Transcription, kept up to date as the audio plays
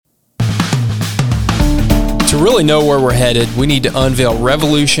To really know where we're headed, we need to unveil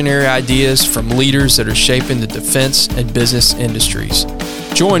revolutionary ideas from leaders that are shaping the defense and business industries.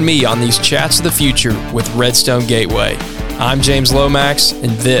 Join me on these Chats of the Future with Redstone Gateway. I'm James Lomax,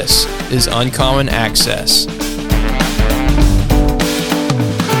 and this is Uncommon Access.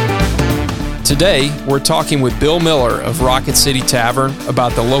 Today, we're talking with Bill Miller of Rocket City Tavern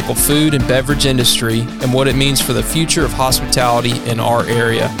about the local food and beverage industry and what it means for the future of hospitality in our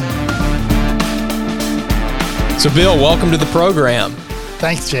area. So, Bill, welcome to the program.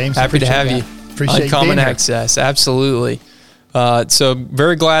 Thanks, James. Happy to have you. Appreciate Uncommon being Access, absolutely. So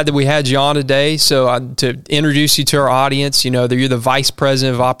very glad that we had you on today. So to introduce you to our audience, you know, you're the Vice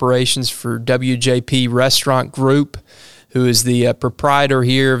President of Operations for WJP Restaurant Group, who is the proprietor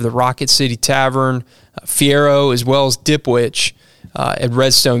here of the Rocket City Tavern, Fiero, as well as Dipwitch at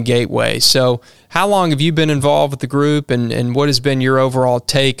Redstone Gateway. So how long have you been involved with the group, and what has been your overall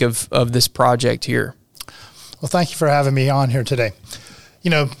take of this project here? Well, thank you for having me on here today.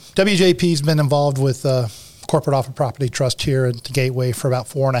 You know, WJP's been involved with Corporate Office Property Trust here at the Gateway for about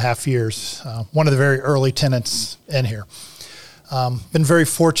 4.5 years. One of the very early tenants in here. Been very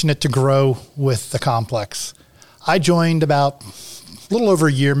fortunate to grow with the complex. I joined about a little over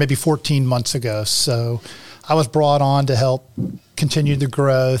a year, maybe 14 months ago. So I was brought on to help continue the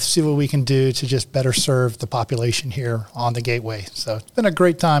growth, see what we can do to just better serve the population here on the Gateway. So it's been a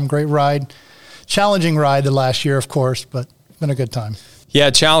great time, great ride. Challenging ride the last year, of course, but it's been a good time. Yeah,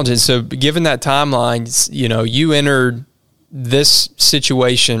 challenging. So given that timeline, you know, you entered this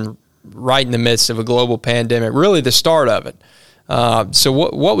situation right in the midst of a global pandemic, really the start of it. So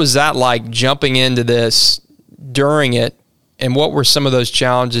what was that like jumping into this during it, and what were some of those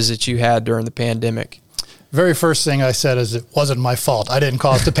challenges that you had during the pandemic? Very first thing I said is it wasn't my fault. I didn't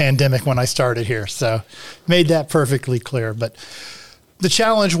cause the pandemic when I started here. So made that perfectly clear. But the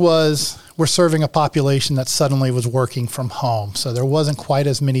challenge was we're serving a population that suddenly was working from home. So there wasn't quite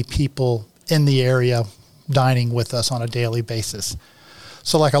as many people in the area dining with us on a daily basis.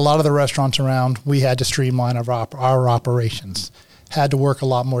 So like a lot of the restaurants around, we had to streamline our operations. Had to work a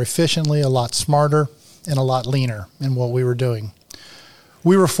lot more efficiently, a lot smarter, and a lot leaner in what we were doing.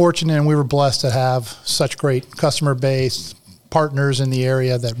 We were fortunate and we were blessed to have such great customer base, partners in the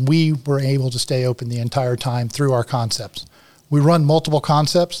area that we were able to stay open the entire time through our concepts. We run multiple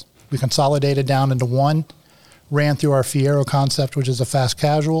concepts. We consolidated down into one, ran through our Fiero concept, which is a fast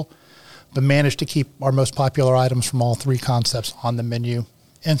casual, but managed to keep our most popular items from all three concepts on the menu,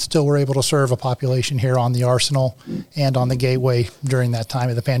 and still were able to serve a population here on the Arsenal and on the Gateway during that time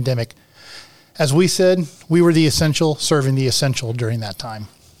of the pandemic. As we said, we were the essential serving the essential during that time.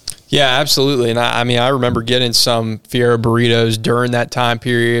 Yeah, absolutely. And I mean, I remember getting some Fiero burritos during that time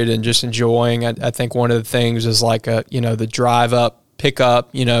period and just enjoying. I think one of the things is like the drive up, pick up,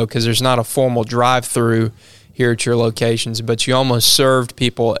 you know, because there's not a formal drive through here at your locations, but you almost served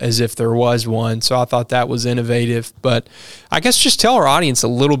people as if there was one. So I thought that was innovative. But I guess just tell our audience a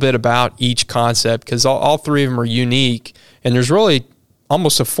little bit about each concept, because all three of them are unique, and there's really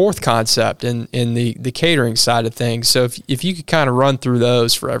almost a fourth concept in the catering side of things. So if you could kind of run through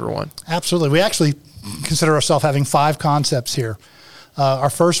those for everyone. Absolutely. We actually consider ourselves having 5 concepts here.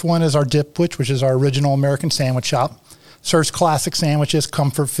 Our first one is our Dipwitch, which is our original American sandwich shop. Serves classic sandwiches,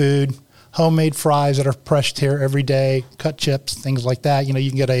 comfort food, homemade fries that are pressed here every day, cut chips, things like that. You know, you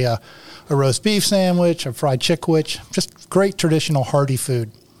can get a roast beef sandwich, a fried chickwich, just great traditional hearty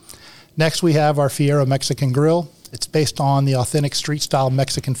food. Next, we have our Fiero Mexican Grill. It's based on the authentic street-style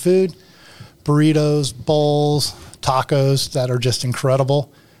Mexican food, burritos, bowls, tacos that are just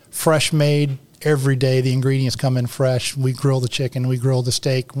incredible. Fresh made every day. The ingredients come in fresh. We grill the chicken, we grill the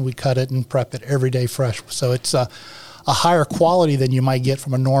steak, we cut it and prep it every day fresh. So it's a higher quality than you might get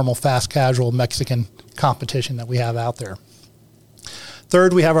from a normal fast casual Mexican competition that we have out there.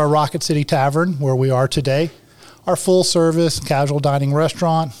 Third, we have our Rocket City Tavern, where we are today. Our full-service casual dining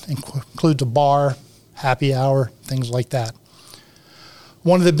restaurant includes a bar, happy hour, things like that.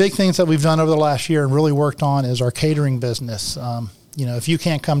 One of the big things that we've done over the last year and really worked on is our catering business. You know, if you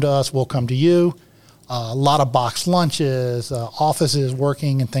can't come to us, we'll come to you. A lot of boxed lunches, offices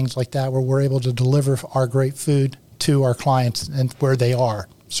working and things like that, where we're able to deliver our great food to our clients and where they are,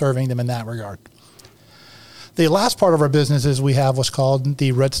 serving them in that regard. The last part of our business is we have what's called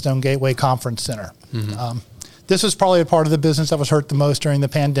the Redstone Gateway Conference Center. Mm-hmm. This is probably a part of the business that was hurt the most during the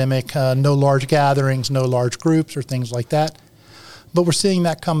pandemic. No large gatherings, no large groups or things like that. But we're seeing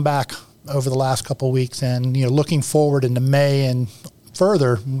that come back over the last couple of weeks, and looking forward into May and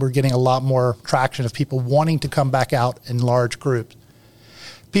further, we're getting a lot more traction of people wanting to come back out in large groups.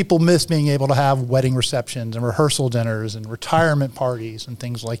 people miss being able to have wedding receptions and rehearsal dinners and retirement parties and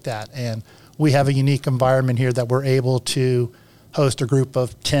things like that. And we have a unique environment here that we're able to host a group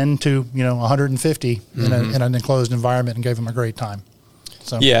of 10 to 150 in an enclosed environment and give them a great time.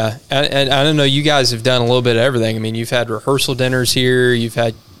 So yeah, and I don't know, you guys have done a little bit of everything. I mean, you've had rehearsal dinners here, you've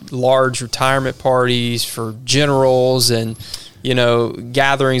had large retirement parties for generals, and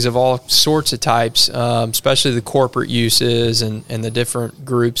gatherings of all sorts of types, especially the corporate uses and the different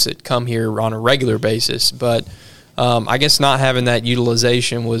groups that come here on a regular basis. But I guess not having that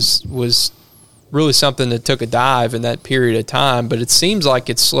utilization was really something that took a dive in that period of time, but it seems like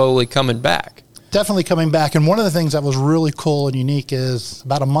it's slowly coming back. Definitely coming back. And one of the things that was really cool and unique is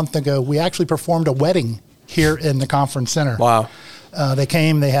about a month ago, we actually performed a wedding here in the conference center. Wow. They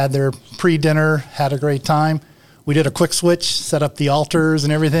came, they had their pre-dinner, had a great time. We did a quick switch, set up the altars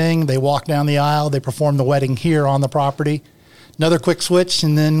and everything. They walked down the aisle. They performed the wedding here on the property. Another quick switch,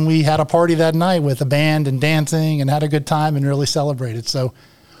 and then we had a party that night with a band and dancing and had a good time and really celebrated. So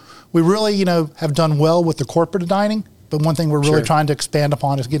we really, have done well with the corporate dining, but one thing we're really trying to expand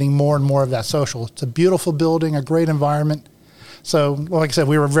upon is getting more and more of that social. It's a beautiful building, a great environment. So, like I said,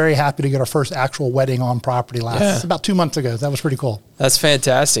 we were very happy to get our first actual wedding on property about 2 months ago. That was pretty cool. That's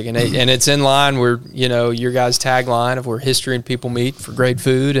fantastic. And it's in line with, your guys' tagline of where history and people meet for great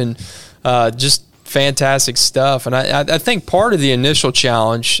food, and just fantastic stuff. And I think part of the initial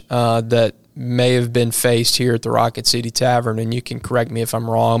challenge that may have been faced here at the Rocket City Tavern, and you can correct me if I'm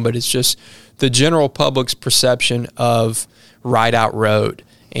wrong, but it's just the general public's perception of Rideout Road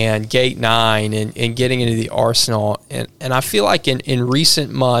and Gate 9 and getting into the Arsenal. And I feel like in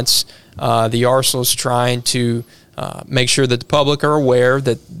recent months, the Arsenal is trying to make sure that the public are aware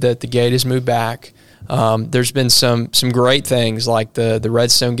that the gate has moved back. There's been some great things like the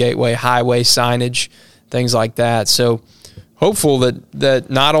Redstone Gateway highway signage, things like that. So hopeful that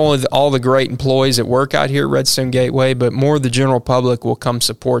not only all the great employees that work out here at Redstone Gateway, but more of the general public will come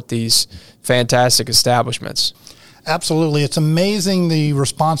support these fantastic establishments. Absolutely. It's amazing the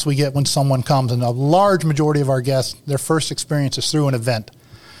response we get when someone comes, and a large majority of our guests, their first experience is through an event.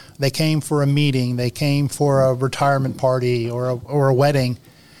 They came for a meeting, they came for a retirement party or a wedding,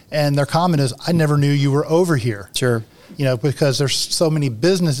 and their comment is, I never knew you were over here. Sure. Because there's so many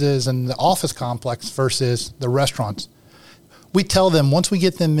businesses in the office complex versus the restaurants. We tell them once we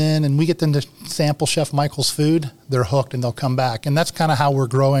get them in and we get them to sample Chef Michael's food, they're hooked and they'll come back. And that's kind of how we're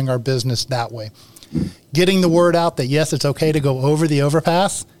growing our business that way. Getting the word out that, yes, it's okay to go over the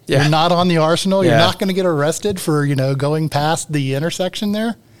overpass. Yeah. You're not on the Arsenal. Yeah. You're not going to get arrested for, going past the intersection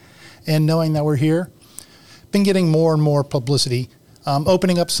there, and knowing that we're here. Been getting more and more publicity.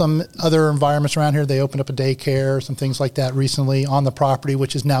 Opening up some other environments around here. They opened up a daycare, some things like that recently on the property,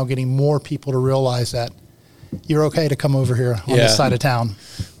 which is now getting more people to realize that you're okay to come over here on this side of town.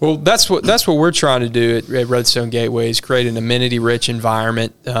 Well, that's what we're trying to do at Redstone Gateway, is create an amenity-rich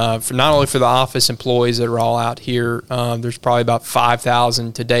environment for not only for the office employees that are all out here. There's probably about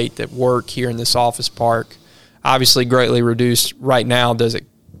 5,000 to date that work here in this office park. Obviously, greatly reduced right now, does it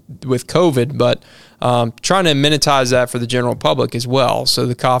with COVID, but trying to amenitize that for the general public as well. So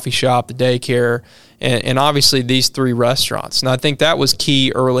the coffee shop, the daycare, and obviously these three restaurants. And I think that was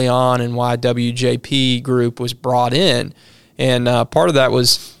key early on and why WJP Group was brought in. And part of that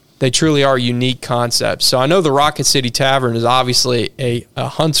was they truly are unique concepts. So I know the Rocket City Tavern is obviously a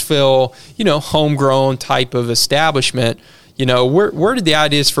Huntsville, homegrown type of establishment. Where did the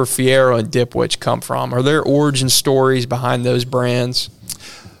ideas for Fiero and Dipwitch come from? Are there origin stories behind those brands?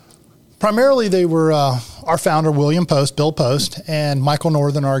 Primarily, they were our founder, William Post, Bill Post, and Michael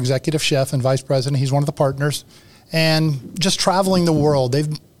Northern, our executive chef and vice president. He's one of the partners. And just traveling the world. They've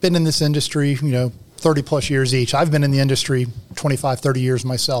been in this industry, 30 plus years each. I've been in the industry 25, 30 years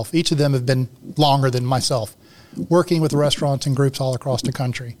myself. Each of them have been longer than myself, working with restaurants and groups all across the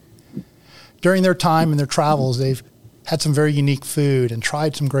country. During their time and their travels, they've had some very unique food and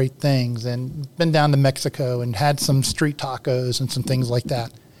tried some great things and been down to Mexico and had some street tacos and some things like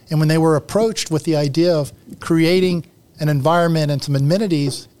that. And when they were approached with the idea of creating an environment and some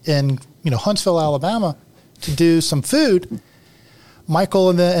amenities in, Huntsville, Alabama, to do some food, Michael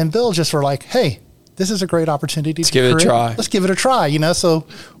and Bill just were like, "Hey, this is a great opportunity. Let's give it a try. Let's give it a try." So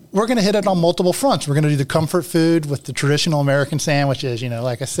we're going to hit it on multiple fronts. We're going to do the comfort food with the traditional American sandwiches.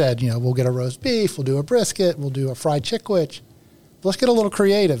 Like I said, we'll get a roast beef, we'll do a brisket, we'll do a fried chickwich. Let's get a little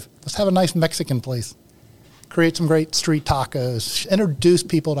creative. Let's have a nice Mexican place. Create some great street tacos, introduce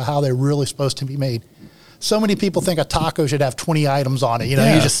people to how they're really supposed to be made. So many people think a taco should have 20 items on it. You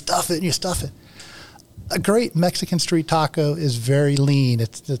just stuff it and you stuff it. A great Mexican street taco is very lean.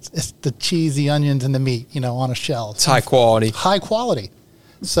 It's the cheese, the onions, and the meat, on a shell. It's high quality. High quality.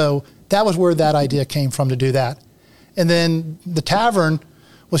 So that was where that idea came from to do that. And then the tavern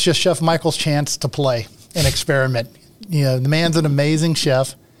was just Chef Michael's chance to play and experiment. You know, the man's an amazing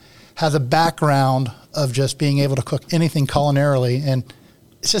chef, has a background of just being able to cook anything culinarily, and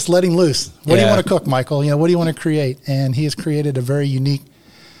it's just letting loose. What do you want to cook, Michael? You know, what do you want to create? And he has created a very unique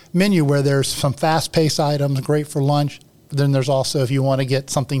menu where there's some fast-paced items, great for lunch. But then there's also, if you want to get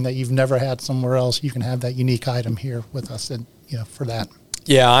something that you've never had somewhere else, you can have that unique item here with us, and you know, for that.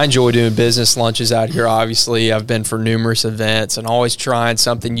 Yeah, I enjoy doing business lunches out here. Obviously, I've been for numerous events and always trying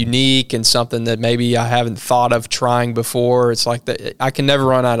something unique and something that maybe I haven't thought of trying before. It's like I can never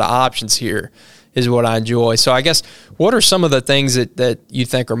run out of options here, is what I enjoy. So I guess, what are some of the things that you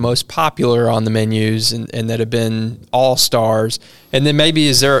think are most popular on the menus and that have been all-stars? And then maybe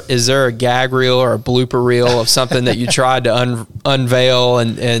is there a gag reel or a blooper reel of something that you tried to unveil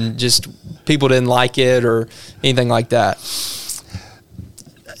and just people didn't like it or anything like that?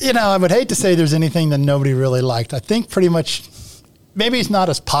 You know, I would hate to say there's anything that nobody really liked. I think pretty much maybe it's not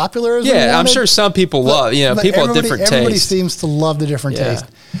as popular as we wanted. I'm sure some people love, you know, people have different tastes. Everybody seems to love the different taste.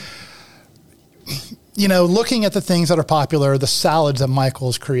 You know, looking at the things that are popular, the salads that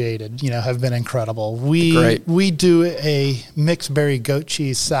Michael's created, you know, have been incredible. We do a mixed berry goat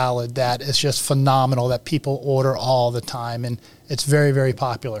cheese salad that is just phenomenal, that people order all the time, and it's very, very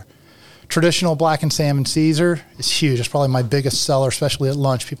popular. Traditional blackened salmon Caesar is huge. It's probably my biggest seller, especially at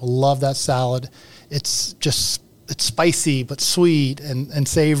lunch. People love that salad. It's spicy but sweet and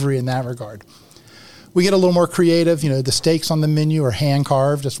savory in that regard. We get a little more creative. You know, the steaks on the menu are hand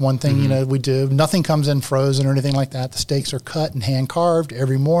carved. That's one thing, you know, we do. Nothing comes in frozen or anything like that. The steaks are cut and hand carved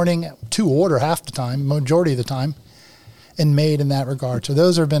every morning, to order half the time, majority of the time, and made in that regard. So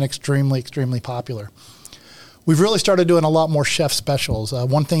those have been extremely, extremely popular. We've really started doing a lot more chef specials.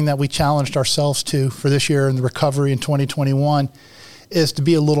 One thing that we challenged ourselves to for this year in the recovery in 2021 is to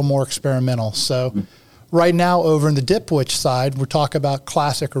be a little more experimental. So right now over in the Dipwich side, we're talking about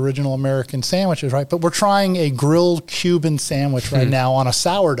classic original American sandwiches, right? But we're trying a grilled Cuban sandwich right now on a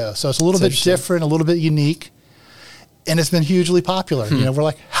sourdough. So it's a little bit different, a little bit unique, and it's been hugely popular. You know, we're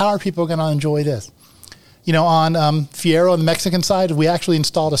like, how are people going to enjoy this? You know, on Fierro on the Mexican side, we actually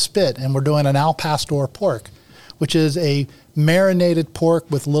installed a spit, and we're doing an al pastor pork, which is a marinated pork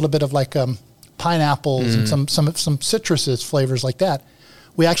with a little bit of like pineapples and some citruses flavors like that.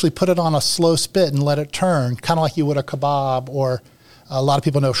 We actually put it on a slow spit and let it turn, kind of like you would a kebab, or a lot of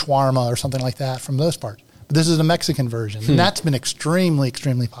people know shawarma or something like that from those parts. But this is a Mexican version, and that's been extremely,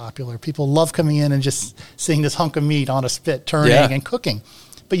 extremely popular. People love coming in and just seeing this hunk of meat on a spit turning and cooking.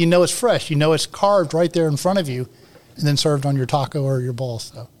 But you know it's fresh. You know it's carved right there in front of you, and then served on your taco or your bowl.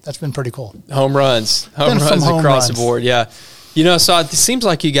 So that's been pretty cool. Home runs across the board. Yeah. You know, so it seems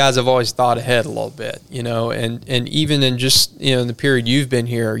like you guys have always thought ahead a little bit, you know, and even in just, you know, in the period you've been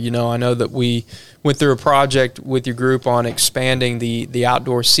here, you know, I know that we went through a project with your group on expanding the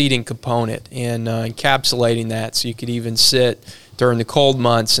outdoor seating component and encapsulating that so you could even sit during the cold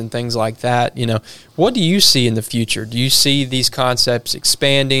months and things like that. You know, what do you see in the future? Do you see these concepts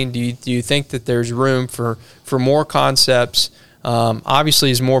expanding? Do you think that there's room for more concepts?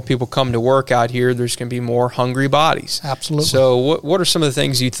 Obviously, as more people come to work out here, there's going to be more hungry bodies. Absolutely. So what are some of the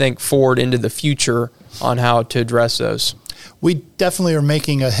things you think forward into the future on how to address those? We definitely are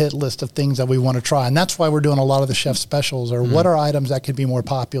making a hit list of things that we want to try, and that's why we're doing a lot of the chef specials, or what are items that could be more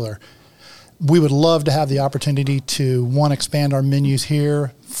popular. We would love to have the opportunity to, one, expand our menus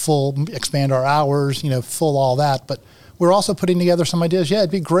here, expand our hours, you know, full all that, but we're also putting together some ideas. Yeah,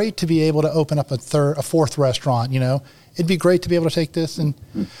 it'd be great to be able to open up a fourth restaurant, you know. It'd be great to be able to take this and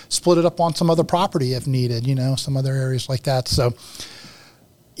split it up on some other property if needed, you know, some other areas like that. So,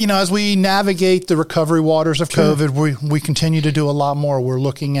 you know, as we navigate the recovery waters of COVID, we continue to do a lot more. We're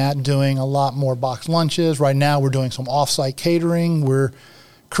looking at doing a lot more box lunches. Right now, we're doing some off-site catering. We're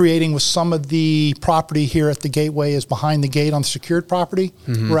creating with some of the property here at the Gateway is behind the gate on the secured property.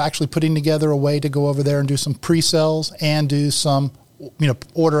 We're actually putting together a way to go over there and do some pre-sales and do some, you know,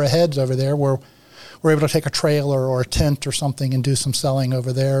 order aheads over there where we're able to take a trailer or a tent or something and do some selling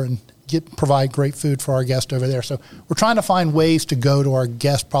over there and provide great food for our guests over there. So we're trying to find ways to go to our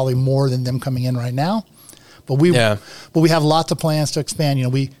guests, probably more than them coming in right now. But we have lots of plans to expand. You know,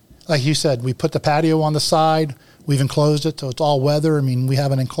 we, like you said, we put the patio on the side. We've enclosed it so it's all weather. I mean, we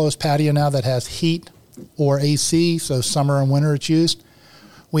have an enclosed patio now that has heat or AC, so summer and winter it's used.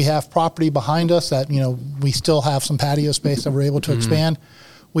 We have property behind us that, you know, we still have some patio space that we're able to expand.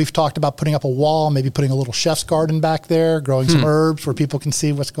 We've talked about putting up a wall, maybe putting a little chef's garden back there, growing some herbs where people can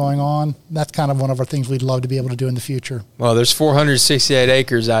see what's going on. That's kind of one of our things we'd love to be able to do in the future. Well, there's 468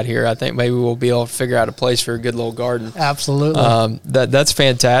 acres out here. I think maybe we'll be able to figure out a place for a good little garden. Absolutely. That's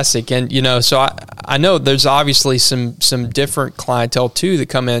fantastic. And, so I know there's obviously some different clientele, too, that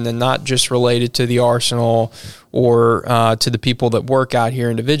come in and not just related to the Arsenal or to the people that work out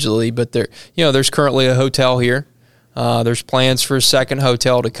here individually, but there's currently a hotel here. There's plans for a second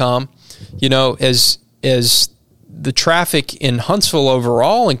hotel to come. As the traffic in Huntsville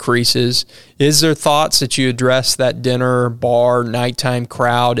overall increases, is there thoughts that you address that dinner, bar, nighttime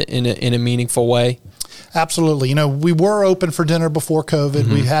crowd in a meaningful way? Absolutely. We were open for dinner before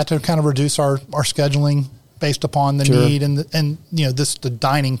COVID. We had to kind of reduce our scheduling based upon the need and the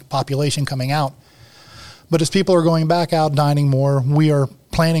dining population coming out. But as people are going back out dining more, we are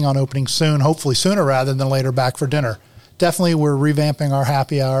planning on opening soon, hopefully sooner rather than later, back for dinner. Definitely, we're revamping our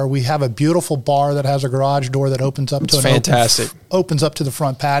happy hour. We have a beautiful bar that has a garage door that opens up opens up to the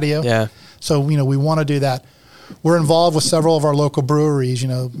front patio. Yeah. So, we want to do that. We're involved with several of our local breweries.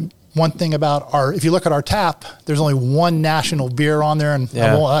 One thing about if you look at our tap, there's only one national beer on there, and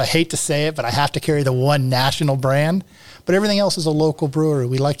I hate to say it, but I have to carry the one national brand. But everything else is a local brewery.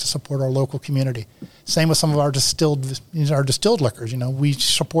 We like to support our local community. Same with some of our distilled liquors. We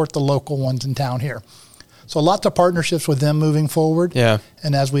support the local ones in town here. So lots of partnerships with them moving forward. Yeah.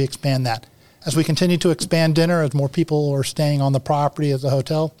 And as we expand that, as we continue to expand dinner, as more people are staying on the property as a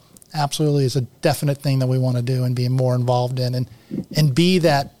hotel, absolutely is a definite thing that we want to do and be more involved in and be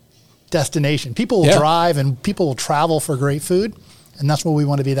that destination. People will drive and people will travel for great food. And that's what we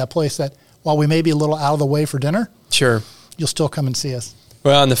want to be, that place that while we may be a little out of the way for dinner, sure, you'll still come and see us.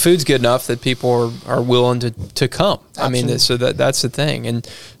 Well, and the food's good enough that people are willing to come. Absolutely. I mean, so that's the thing. And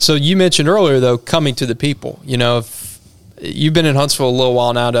so you mentioned earlier, though, coming to the people. If you've been in Huntsville a little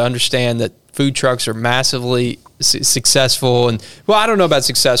while now to understand that food trucks are massively successful. And, well, I don't know about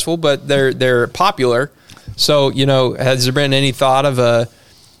successful, but they're popular. So, has there been any thought of a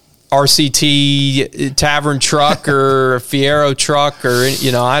RCT tavern truck or a Fiero truck or,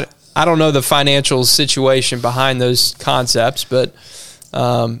 I don't know the financial situation behind those concepts, but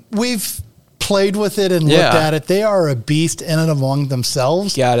we've played with it and looked at it. They are a beast in and among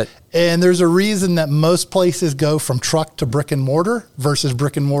themselves. Got it. And there's a reason that most places go from truck to brick and mortar versus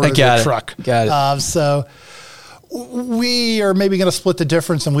brick and mortar to truck. Got it. So we are maybe going to split the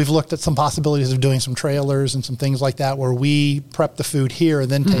difference, and we've looked at some possibilities of doing some trailers and some things like that where we prep the food here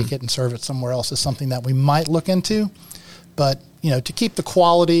and then take it and serve it somewhere else is something that we might look into. But, to keep the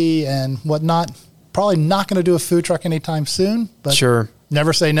quality and whatnot, probably not going to do a food truck anytime soon, but sure,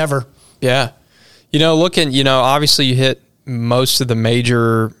 never say never. Yeah. Obviously you hit most of the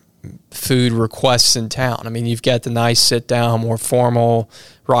major food requests in town. I mean, you've got the nice sit down, more formal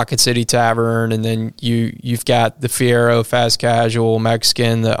Rocket City Tavern, and then you've got the Fiero, fast casual,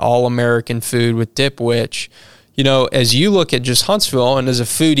 Mexican, the all-American food with Dip Witch. As you look at just Huntsville and as a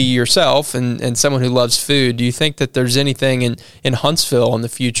foodie yourself and someone who loves food, do you think that there's anything in Huntsville in the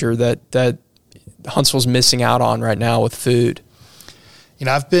future that Huntsville's missing out on right now with food?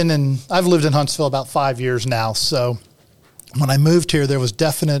 I've lived in Huntsville about 5 years now. So when I moved here, there was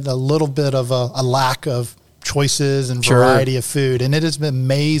a little bit of a lack of choices and variety of food. And it has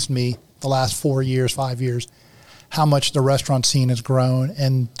amazed me the last 5 years, how much the restaurant scene has grown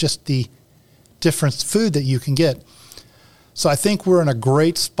and just the different food that you can get. So I think we're in a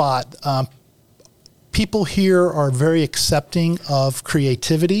great spot. People here are very accepting of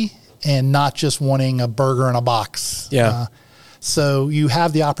creativity and not just wanting a burger in a box. Yeah. So you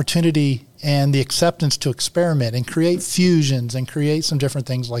have the opportunity and the acceptance to experiment and create fusions and create some different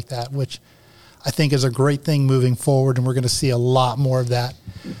things like that, which I think is a great thing moving forward. And we're going to see a lot more of that,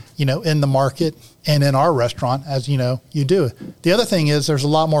 in the market and in our restaurant, as you do. The other thing is there's a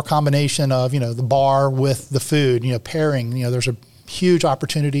lot more combination of, the bar with the food, pairing. There's a huge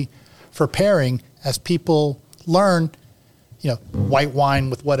opportunity for pairing as people learn, white wine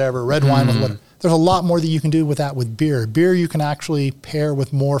with whatever, red wine with whatever. There's a lot more that you can do with that with beer. Beer you can actually pair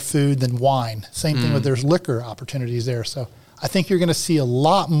with more food than wine. Same thing with there's liquor opportunities there. So I think you're going to see a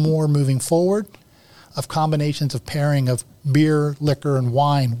lot more moving forward of combinations of pairing of beer, liquor, and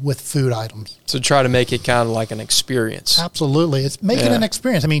wine with food items. So try to make it kind of like an experience. Absolutely. It's making an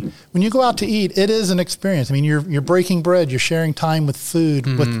experience. I mean, when you go out to eat, it is an experience. I mean, you're breaking bread, you're sharing time with food,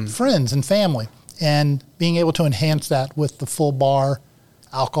 with friends and family, and being able to enhance that with the full bar,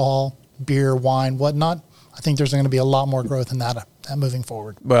 alcohol, beer, wine, whatnot. I think there's going to be a lot more growth in that moving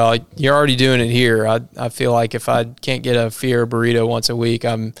forward. Well, you're already doing it here. I feel like if I can't get a Fiero burrito once a week,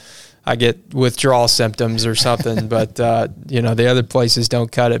 I'm I get withdrawal symptoms or something, but the other places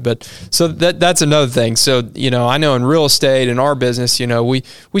don't cut it. But so that's another thing. So, I know in real estate, in our business, we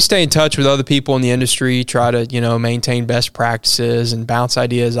stay in touch with other people in the industry, try to, maintain best practices and bounce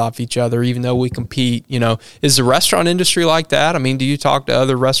ideas off each other, even though we compete. Is the restaurant industry like that? I mean, do you talk to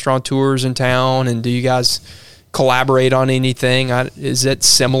other restaurateurs in town, and do you guys collaborate on anything? Is it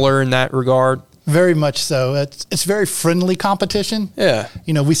similar in that regard? Very much so. It's very friendly competition. Yeah.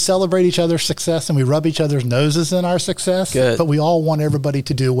 We celebrate each other's success and we rub each other's noses in our success. Good. But we all want everybody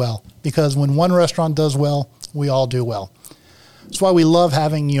to do well, because when one restaurant does well, we all do well. That's why we love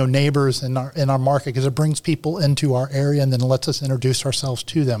having neighbors in our market, because it brings people into our area and then lets us introduce ourselves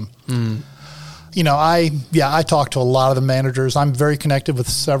to them. I talk to a lot of the managers. I'm very connected with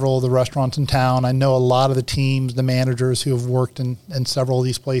several of the restaurants in town. I know a lot of the teams, the managers who have worked in several of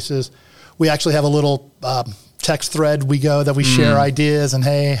these places. We actually have a little text thread we share ideas and,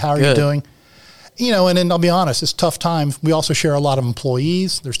 hey, how are you doing? And then I'll be honest, it's tough times. We also share a lot of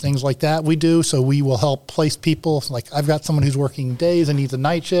employees. There's things like that we do. So we will help place people. Like I've got someone who's working days and needs a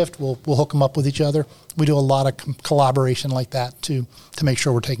night shift. We'll hook them up with each other. We do a lot of collaboration like that to make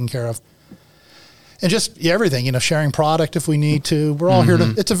sure we're taken care of. And just everything, sharing product if we need to. We're all here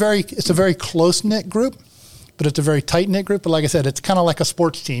to. It's a very close knit group, but it's a very tight knit group. But like I said, it's kind of like a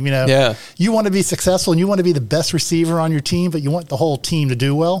sports team. Yeah. You want to be successful and you want to be the best receiver on your team, but you want the whole team to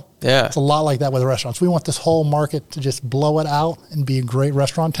do well. Yeah, it's a lot like that with the restaurants. We want this whole market to just blow it out and be a great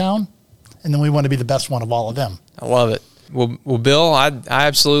restaurant town, and then we want to be the best one of all of them. I love it. Well, Bill, I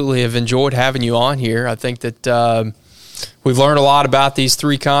absolutely have enjoyed having you on here. I think that. We've learned a lot about these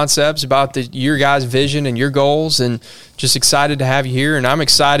three concepts, about your guys' vision and your goals, and just excited to have you here. And I'm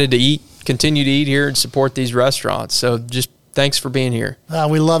excited to continue to eat here and support these restaurants. So just thanks for being here.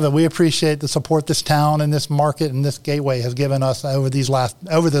 We love it. We appreciate the support this town and this market and this gateway has given us over this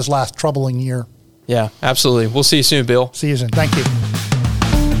last troubling year. Yeah, absolutely. We'll see you soon, Bill. See you soon. Thank you.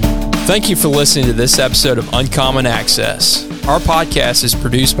 Thank you for listening to this episode of Uncommon Access. Our podcast is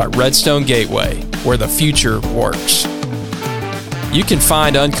produced by Redstone Gateway, where the future works. You can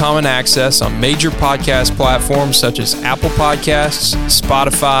find Uncommon Access on major podcast platforms such as Apple Podcasts,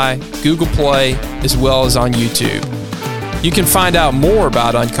 Spotify, Google Play, as well as on YouTube. You can find out more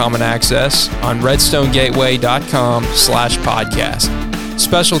about Uncommon Access on redstonegateway.com/podcast.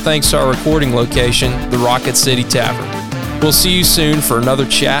 Special thanks to our recording location, the Rocket City Tavern. We'll see you soon for another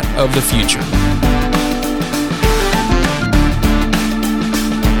chat of the future.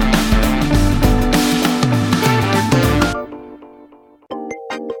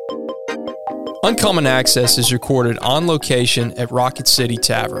 Uncommon Access is recorded on location at Rocket City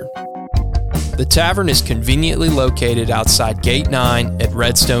Tavern. The tavern is conveniently located outside Gate 9 at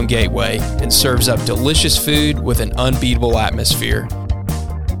Redstone Gateway and serves up delicious food with an unbeatable atmosphere.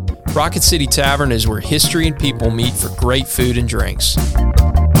 Rocket City Tavern is where history and people meet for great food and drinks.